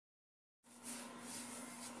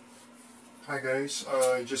Hi guys,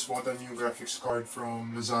 I just bought a new graphics card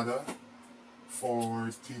from Lazada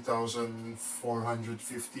for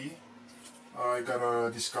 3,450. I got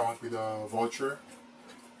a discount with a voucher.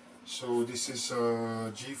 So this is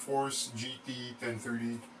a GeForce GT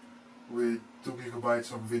 1030 with 2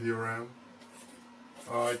 gigabytes of video RAM.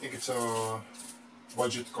 I think it's a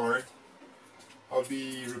budget card. I'll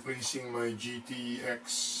be replacing my GTX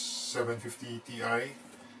 750 Ti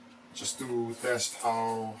just to test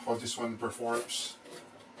how this one performs.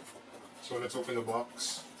 So let's open the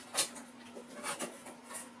box.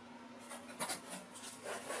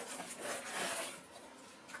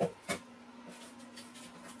 Okay,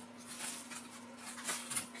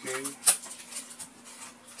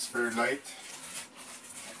 it's very light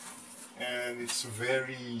and it's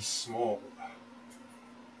very small.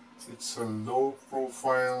 It's a low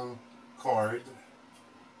profile card.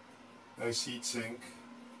 Nice heatsink.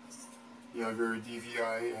 You have your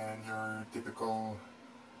DVI and your typical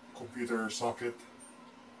computer socket.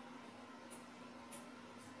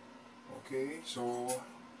 Okay, so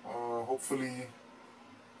hopefully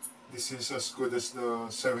this is as good as the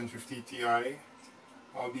 750 Ti.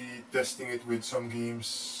 I'll be testing it with some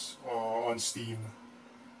games on Steam,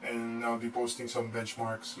 and I'll be posting some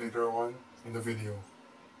benchmarks later on in the video.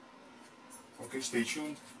 Okay, stay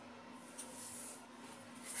tuned.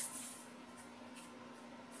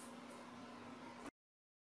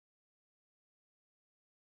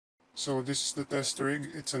 So this is the test rig.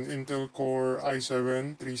 It's an Intel Core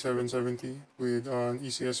i7-3770 with an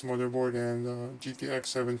ECS motherboard and GTX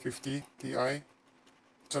 750 Ti.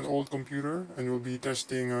 It's an old computer and we'll be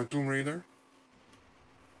testing Tomb Raider.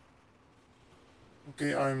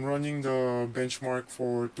 Okay, I'm running the benchmark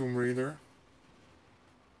for Tomb Raider.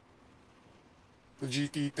 The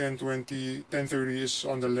GT 1030 is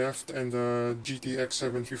on the left and the GTX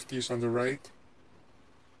 750 is on the right.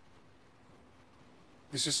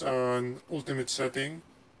 This is an ultimate setting.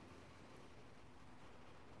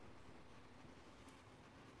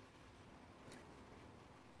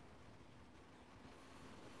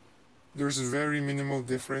 There's a very minimal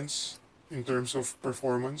difference in terms of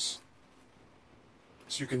performance,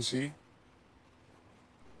 as you can see.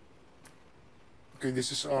 Okay,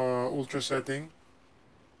 this is ultra setting.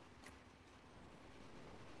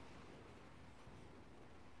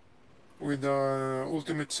 With the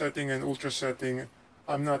ultimate setting and ultra setting,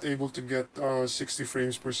 I'm not able to get 60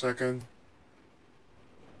 frames per second.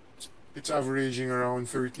 It's averaging around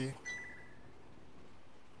 30.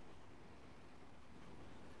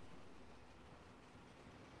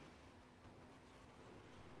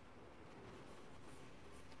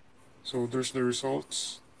 So there's the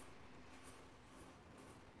results.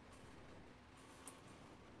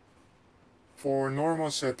 For normal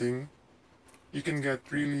setting, you can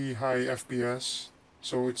get really high FPS,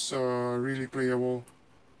 so it's really playable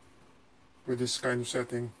with this kind of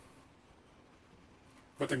setting.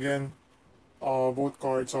 But again, both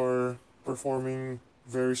cards are performing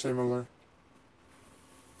very similar.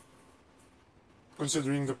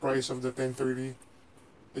 Considering the price of the 1030,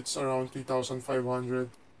 it's around 3,500.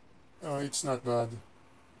 It's not bad.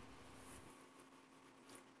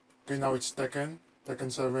 Okay, now it's Tekken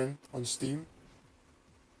 7 on Steam.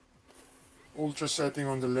 Ultra setting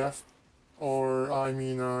on the left, or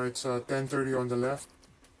it's 1030 on the left,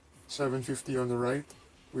 750 on the right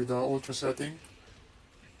with the ultra setting.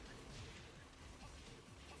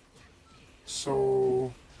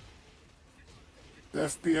 So the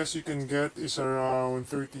FPS you can get is around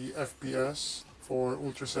 30 FPS for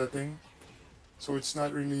ultra setting. So it's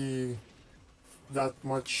not really that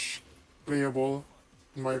much playable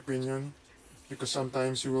in my opinion, because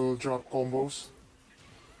sometimes you will drop combos.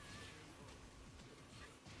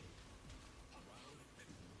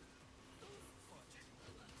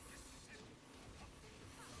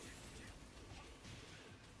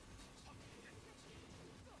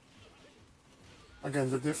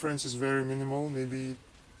 Again, the difference is very minimal, maybe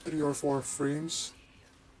 3 or 4 frames.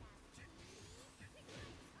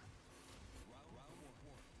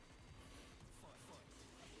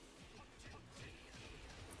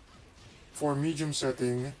 For medium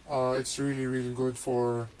setting, it's really good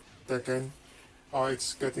for Tekken.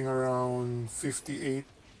 It's getting around 58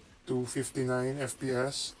 to 59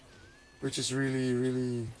 FPS, which is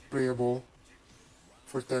really playable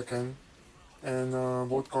for Tekken. And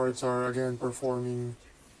both cards are again performing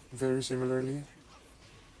very similarly.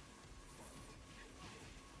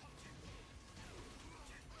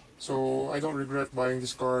 So I don't regret buying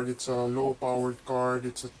this card. It's a low powered card,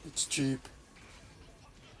 it's cheap,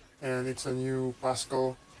 and it's a new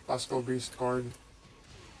Pascal based card.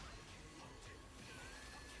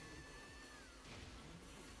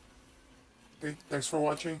 Okay, thanks for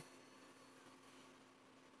watching.